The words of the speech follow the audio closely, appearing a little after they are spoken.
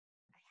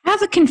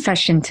have a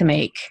confession to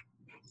make.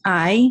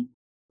 I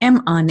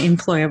am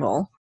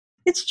unemployable.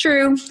 It's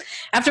true.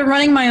 After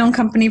running my own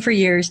company for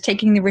years,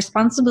 taking the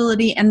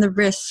responsibility and the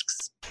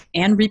risks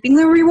and reaping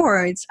the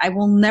rewards, I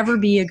will never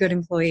be a good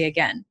employee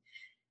again.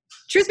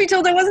 Truth be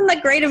told, I wasn't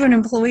that great of an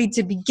employee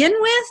to begin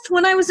with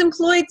when I was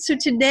employed, so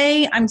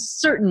today I'm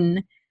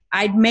certain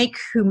I'd make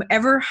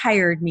whomever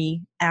hired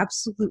me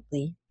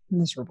absolutely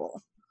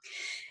miserable.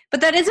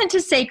 But that isn't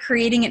to say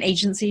creating an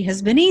agency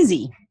has been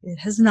easy. It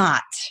has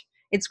not.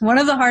 It's one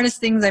of the hardest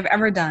things I've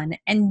ever done.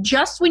 And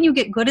just when you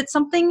get good at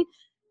something,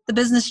 the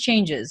business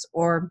changes,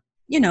 or,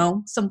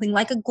 something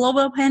like a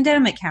global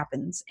pandemic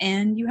happens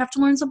and you have to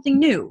learn something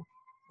new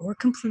or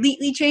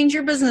completely change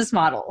your business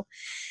model.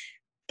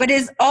 But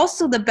it's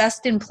also the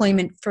best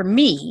employment for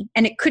me,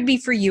 and it could be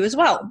for you as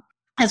well.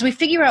 As we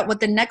figure out what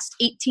the next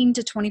 18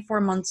 to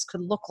 24 months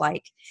could look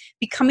like,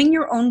 becoming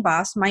your own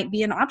boss might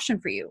be an option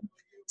for you.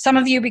 Some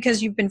of you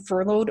because you've been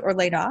furloughed or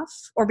laid off,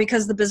 or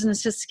because the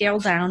business has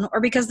scaled down, or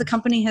because the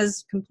company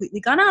has completely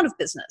gone out of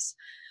business.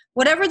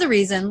 Whatever the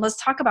reason, let's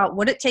talk about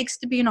what it takes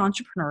to be an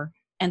entrepreneur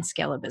and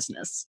scale a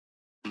business.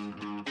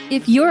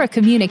 If you're a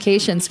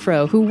communications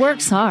pro who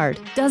works hard,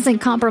 doesn't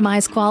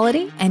compromise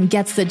quality, and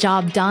gets the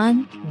job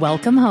done,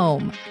 welcome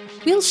home.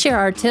 We'll share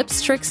our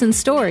tips, tricks, and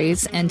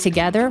stories, and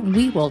together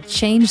we will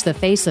change the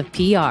face of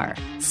PR.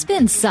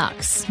 Spin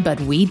sucks, but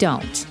we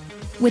don't.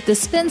 With the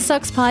Spin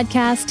Sucks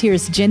podcast,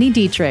 here's Jenny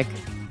Dietrich.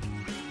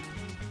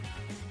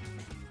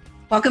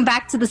 Welcome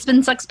back to the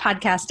Spin Sucks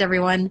podcast,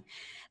 everyone.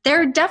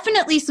 There are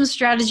definitely some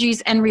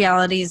strategies and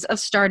realities of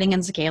starting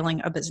and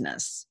scaling a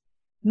business.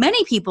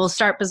 Many people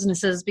start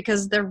businesses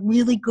because they're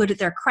really good at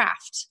their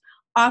craft.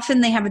 Often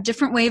they have a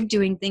different way of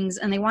doing things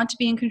and they want to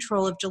be in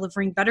control of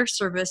delivering better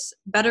service,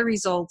 better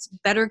results,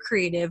 better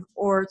creative,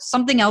 or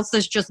something else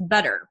that's just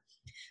better.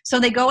 So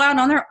they go out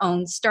on their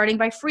own, starting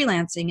by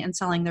freelancing and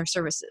selling their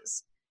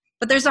services.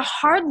 But there's a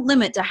hard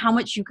limit to how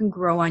much you can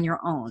grow on your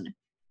own.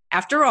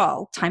 After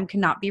all, time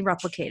cannot be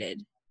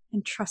replicated.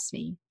 And trust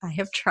me, I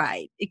have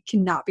tried. It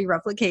cannot be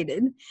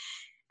replicated.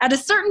 At a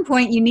certain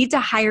point, you need to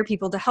hire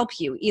people to help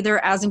you,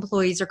 either as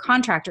employees or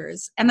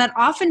contractors. And that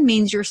often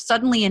means you're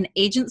suddenly an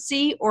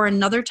agency or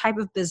another type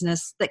of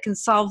business that can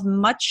solve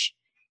much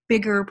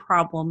bigger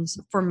problems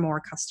for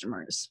more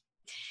customers.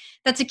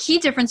 That's a key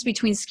difference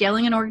between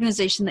scaling an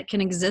organization that can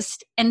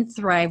exist and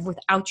thrive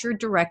without your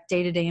direct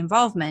day-to-day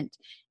involvement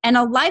and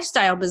a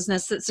lifestyle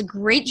business that's a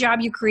great job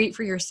you create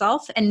for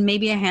yourself and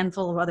maybe a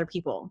handful of other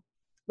people.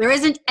 There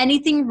isn't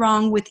anything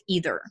wrong with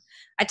either.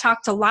 I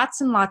talk to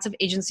lots and lots of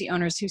agency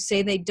owners who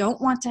say they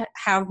don't want to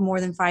have more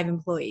than 5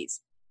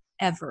 employees,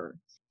 ever.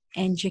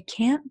 And you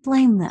can't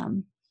blame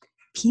them.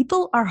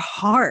 People are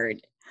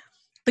hard.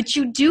 But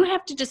you do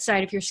have to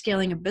decide if you're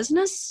scaling a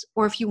business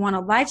or if you want a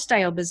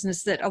lifestyle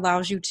business that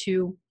allows you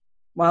to,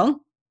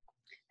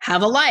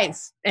 have a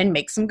life and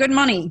make some good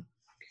money.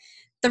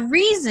 The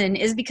reason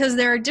is because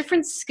there are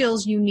different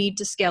skills you need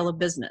to scale a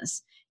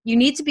business. You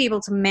need to be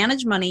able to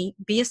manage money,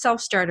 be a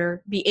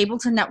self-starter, be able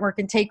to network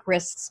and take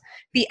risks,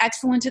 be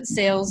excellent at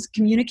sales,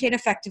 communicate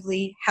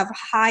effectively, have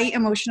high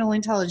emotional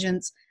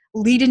intelligence,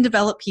 lead and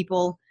develop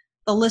people.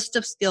 The list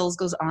of skills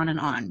goes on and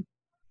on.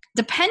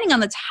 Depending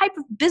on the type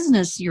of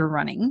business you're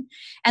running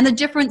and the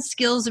different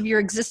skills of your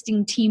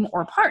existing team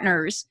or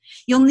partners,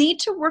 you'll need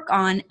to work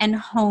on and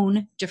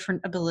hone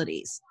different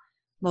abilities.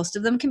 Most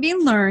of them can be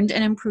learned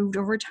and improved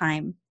over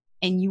time,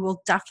 and you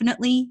will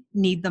definitely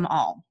need them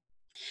all.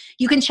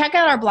 You can check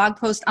out our blog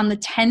post on the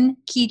 10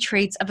 key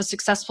traits of a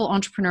successful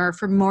entrepreneur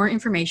for more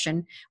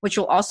information, which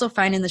you'll also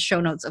find in the show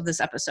notes of this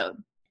episode.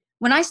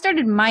 When I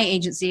started my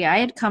agency, I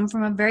had come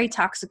from a very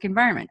toxic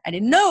environment. I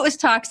didn't know it was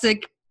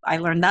toxic. I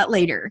learned that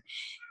later.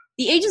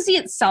 The agency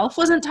itself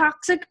wasn't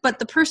toxic, but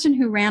the person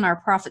who ran our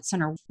profit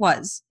center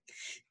was.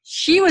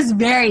 She was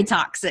very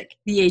toxic.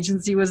 The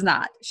agency was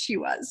not. She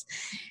was.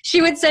 She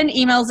would send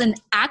emails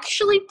and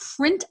actually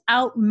print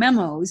out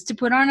memos to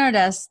put on our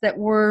desks that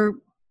were,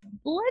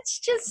 let's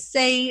just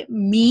say,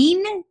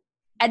 mean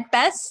at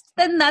best.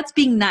 Then that's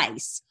being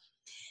nice.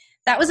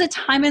 That was a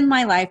time in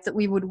my life that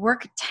we would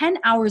work 10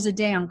 hours a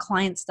day on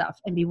client stuff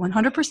and be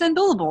 100%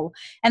 billable,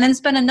 and then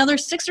spend another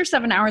 6 or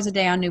 7 hours a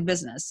day on new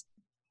business.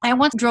 I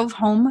once drove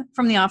home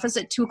from the office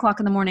at 2 o'clock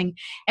in the morning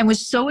and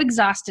was so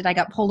exhausted I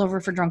got pulled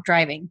over for drunk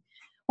driving.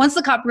 Once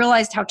the cop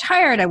realized how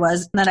tired I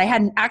was and that I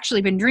hadn't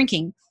actually been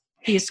drinking,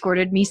 he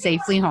escorted me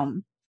safely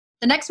home.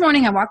 The next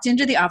morning, I walked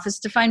into the office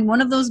to find one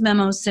of those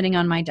memos sitting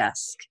on my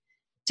desk.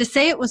 To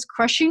say it was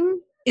crushing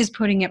is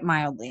putting it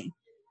mildly.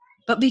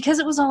 But because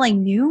it was all I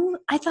knew,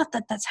 I thought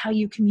that that's how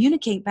you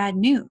communicate bad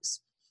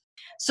news.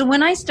 So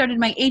when I started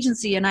my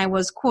agency and I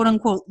was quote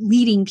unquote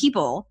leading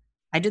people,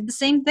 I did the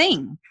same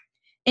thing.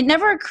 It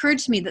never occurred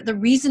to me that the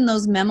reason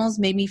those memos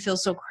made me feel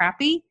so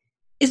crappy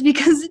is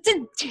because it's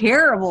a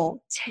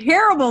terrible,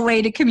 terrible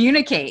way to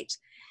communicate.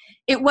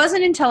 It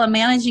wasn't until a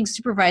managing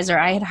supervisor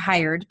I had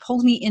hired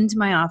pulled me into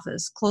my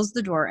office, closed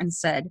the door, and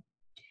said,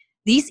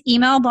 "These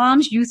email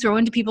bombs you throw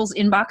into people's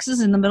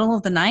inboxes in the middle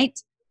of the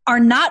night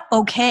are not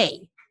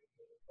okay."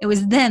 It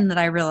was then that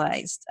I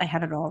realized I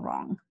had it all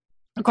wrong.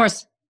 Of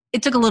course,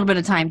 it took a little bit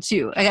of time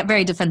too. I got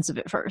very defensive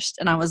at first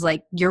and I was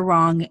like, you're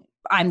wrong.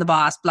 I'm the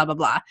boss, blah, blah,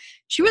 blah.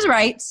 She was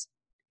right.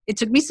 It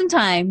took me some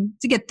time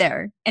to get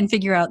there and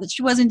figure out that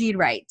she was indeed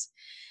right.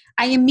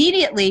 I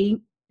immediately,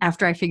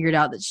 after I figured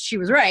out that she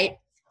was right,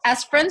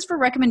 asked friends for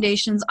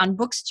recommendations on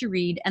books to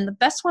read, and the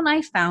best one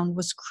I found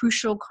was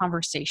Crucial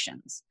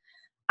Conversations.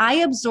 I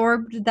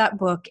absorbed that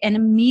book and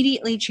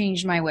immediately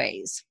changed my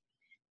ways.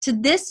 To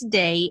this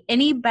day,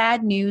 any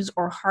bad news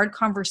or hard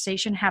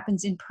conversation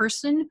happens in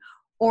person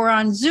or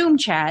on Zoom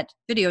chat,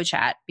 video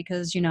chat,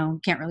 because,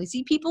 can't really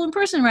see people in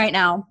person right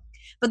now.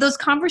 But those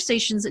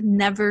conversations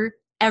never,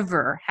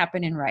 ever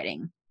happen in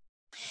writing.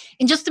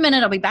 In just a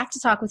minute, I'll be back to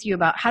talk with you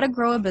about how to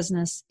grow a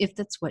business if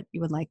that's what you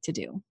would like to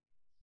do.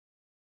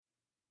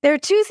 There are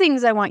two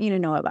things I want you to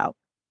know about.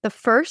 The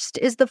first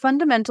is the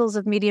Fundamentals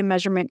of Media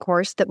Measurement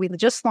course that we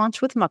just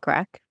launched with Muck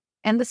Rack,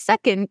 and the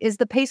second is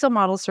the Peso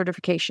Model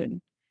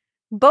certification.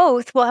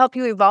 Both will help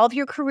you evolve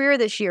your career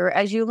this year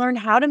as you learn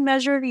how to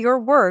measure your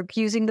work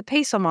using the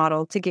Peso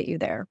model to get you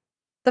there.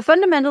 The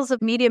Fundamentals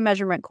of Media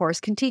Measurement course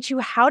can teach you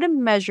how to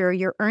measure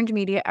your earned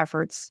media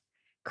efforts,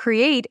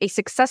 create a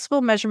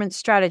successful measurement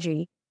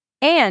strategy,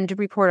 and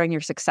report on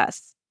your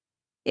success.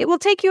 It will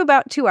take you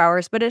about 2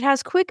 hours, but it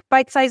has quick,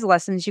 bite-sized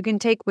lessons you can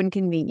take when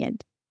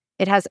convenient.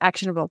 It has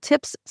actionable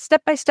tips,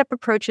 step-by-step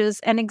approaches,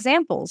 and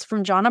examples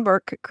from Jonna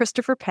Burke,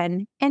 Christopher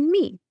Penn, and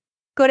me.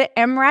 Go to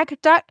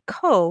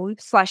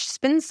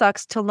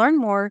mrac.co/spinsucks to learn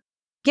more,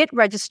 get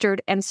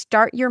registered, and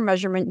start your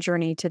measurement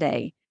journey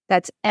today.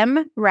 That's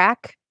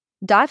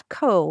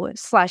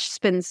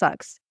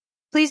mrac.co/spinsucks.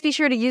 Please be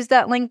sure to use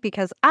that link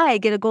because I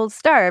get a gold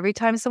star every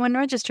time someone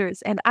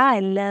registers, and I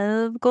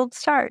love gold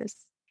stars.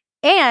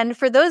 And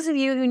for those of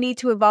you who need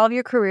to evolve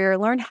your career,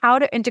 learn how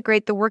to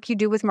integrate the work you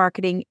do with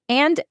marketing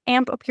and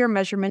amp up your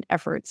measurement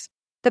efforts,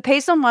 the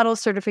Peso Model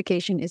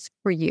certification is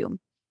for you.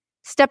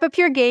 Step up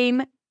your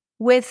game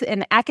with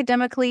an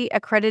academically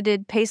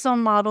accredited Peso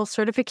Model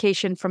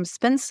certification from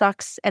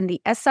SpinSucks and the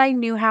SI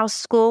Newhouse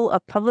School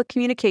of Public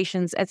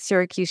Communications at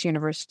Syracuse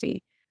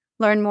University.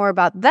 Learn more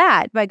about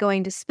that by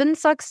going to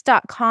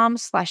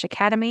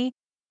spinsucks.com/academy,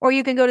 or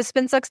you can go to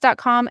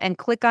spinsucks.com and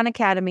click on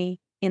Academy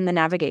in the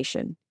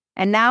navigation.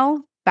 And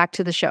now, back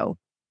to the show.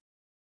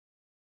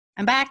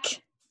 I'm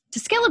back. To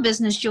scale a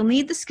business, you'll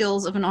need the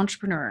skills of an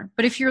entrepreneur.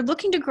 But if you're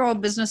looking to grow a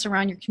business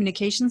around your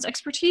communications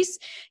expertise,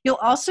 you'll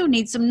also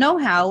need some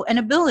know-how and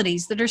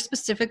abilities that are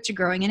specific to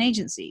growing an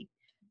agency.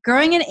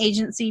 Growing an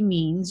agency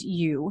means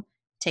you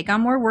take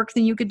on more work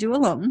than you could do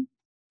alone,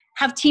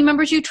 have team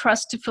members you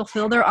trust to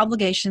fulfill their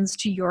obligations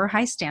to your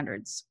high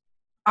standards,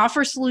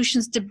 offer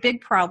solutions to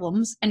big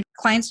problems and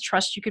clients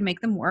trust you can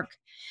make them work,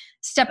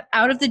 step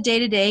out of the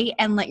day-to-day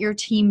and let your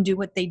team do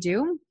what they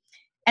do,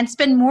 and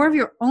spend more of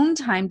your own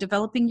time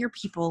developing your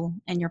people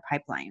and your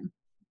pipeline.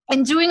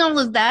 And doing all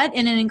of that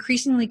in an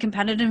increasingly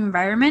competitive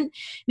environment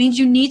means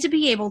you need to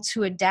be able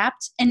to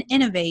adapt and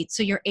innovate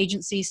so your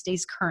agency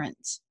stays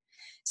current.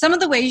 Some of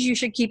the ways you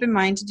should keep in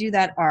mind to do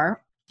that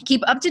are: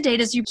 keep up to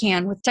date as you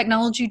can with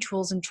technology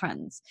tools and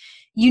trends.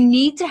 You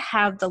need to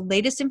have the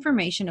latest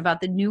information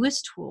about the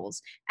newest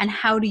tools and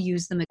how to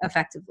use them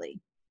effectively.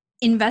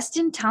 Invest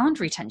in talent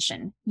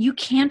retention. You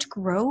can't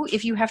grow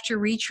if you have to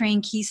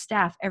retrain key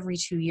staff every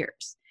 2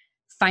 years.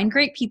 Find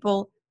great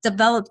people,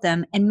 develop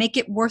them, and make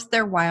it worth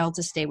their while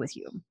to stay with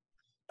you.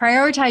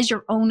 Prioritize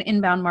your own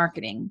inbound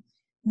marketing.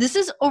 This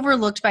is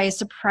overlooked by a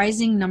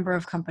surprising number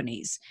of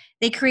companies.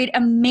 They create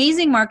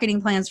amazing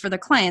marketing plans for their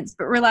clients,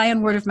 but rely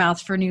on word of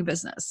mouth for new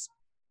business.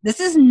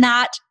 This is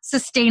not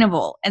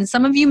sustainable, and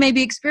some of you may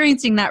be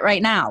experiencing that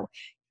right now.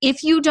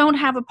 If you don't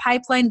have a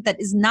pipeline that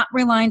is not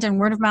reliant on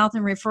word of mouth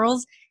and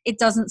referrals, it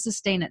doesn't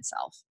sustain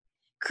itself.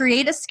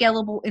 Create a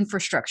scalable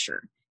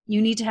infrastructure. You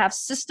need to have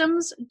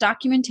systems,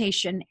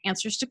 documentation,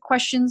 answers to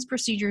questions,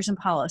 procedures, and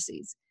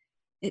policies.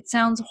 It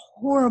sounds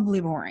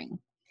horribly boring,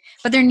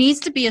 but there needs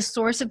to be a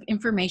source of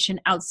information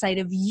outside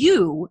of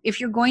you if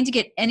you're going to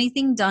get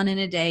anything done in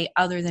a day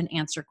other than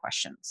answer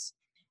questions.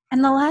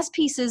 And the last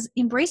piece is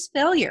embrace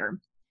failure.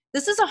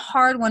 This is a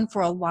hard one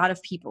for a lot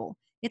of people.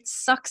 It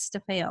sucks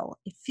to fail.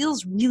 It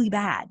feels really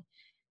bad.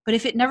 But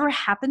if it never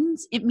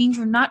happens, it means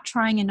you're not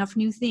trying enough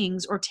new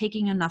things or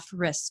taking enough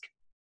risk.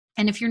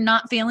 And if you're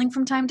not failing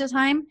from time to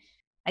time,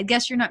 I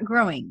guess you're not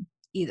growing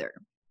either.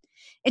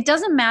 It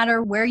doesn't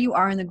matter where you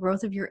are in the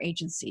growth of your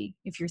agency.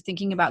 If you're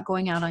thinking about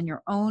going out on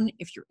your own,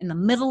 if you're in the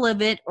middle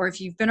of it, or if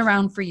you've been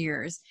around for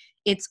years,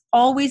 it's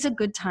always a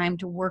good time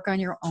to work on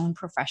your own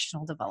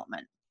professional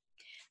development.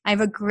 I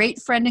have a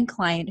great friend and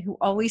client who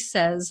always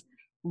says,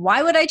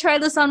 "Why would I try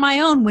this on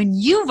my own when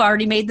you've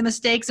already made the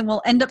mistakes and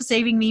will end up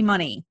saving me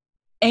money?"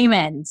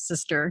 Amen,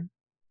 sister.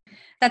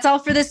 That's all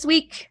for this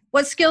week.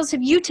 What skills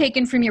have you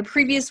taken from your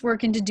previous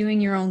work into doing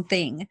your own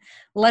thing?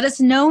 Let us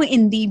know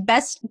in the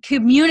best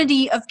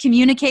community of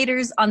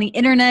communicators on the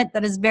internet.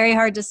 That is very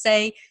hard to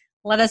say.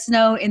 Let us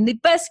know in the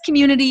best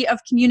community of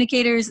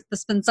communicators, the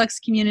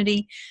SpinSucks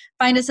community.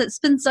 Find us at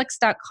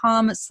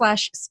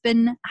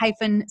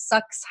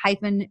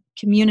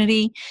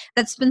spinsucks.com/spin-sucks-community.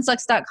 That's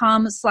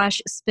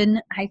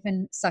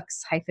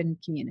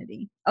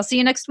spinsucks.com/spin-sucks-community. I'll see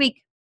you next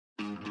week.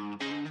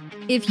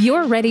 If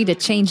you're ready to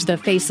change the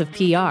face of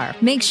PR,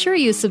 make sure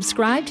you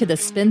subscribe to the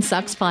Spin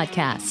Sucks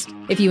podcast.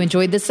 If you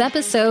enjoyed this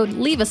episode,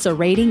 leave us a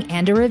rating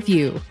and a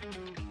review.